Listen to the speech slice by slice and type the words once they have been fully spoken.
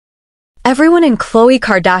Everyone in Khloe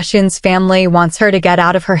Kardashian's family wants her to get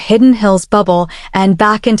out of her Hidden Hills bubble and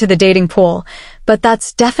back into the dating pool, but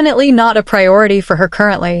that's definitely not a priority for her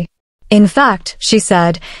currently. In fact, she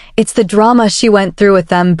said, it's the drama she went through with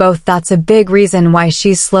them both that's a big reason why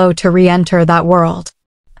she's slow to re-enter that world.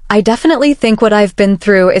 I definitely think what I've been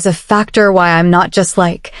through is a factor why I'm not just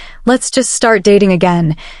like, let's just start dating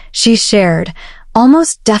again, she shared,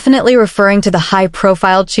 almost definitely referring to the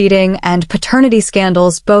high-profile cheating and paternity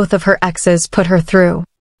scandals both of her exes put her through.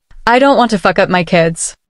 I don't want to fuck up my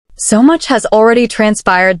kids. So much has already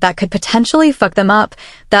transpired that could potentially fuck them up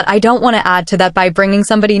that I don't want to add to that by bringing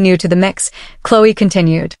somebody new to the mix, Khloe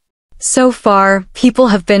continued. So far, people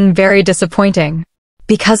have been very disappointing.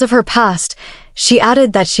 Because of her past, she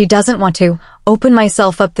added that she doesn't want to open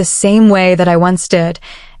myself up the same way that I once did,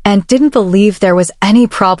 and didn't believe there was any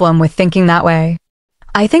problem with thinking that way.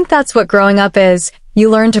 I think that's what growing up is. You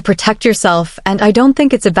learn to protect yourself, and I don't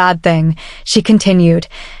think it's a bad thing, she continued,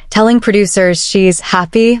 telling producers she's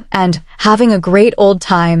happy and having a great old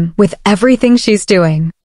time with everything she's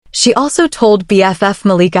doing. She also told BFF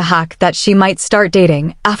Malika Haq that she might start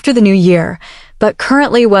dating after the new year, but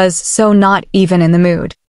currently was so not even in the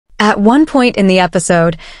mood. At one point in the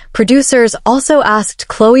episode, producers also asked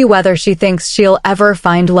Khloe whether she thinks she'll ever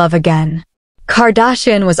find love again.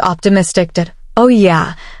 Kardashian was optimistic that, "Oh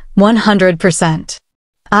yeah, 100%.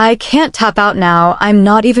 I can't tap out now, I'm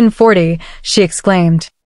not even 40, she exclaimed.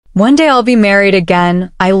 One day I'll be married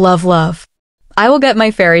again, I love love. I will get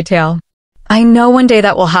my fairy tale. I know one day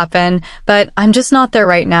that will happen, but I'm just not there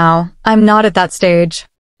right now. I'm not at that stage.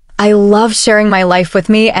 I love sharing my life with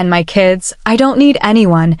me and my kids. I don't need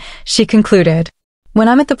anyone, she concluded. When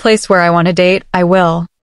I'm at the place where I want to date, I will.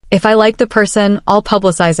 If I like the person, I'll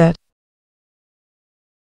publicize it.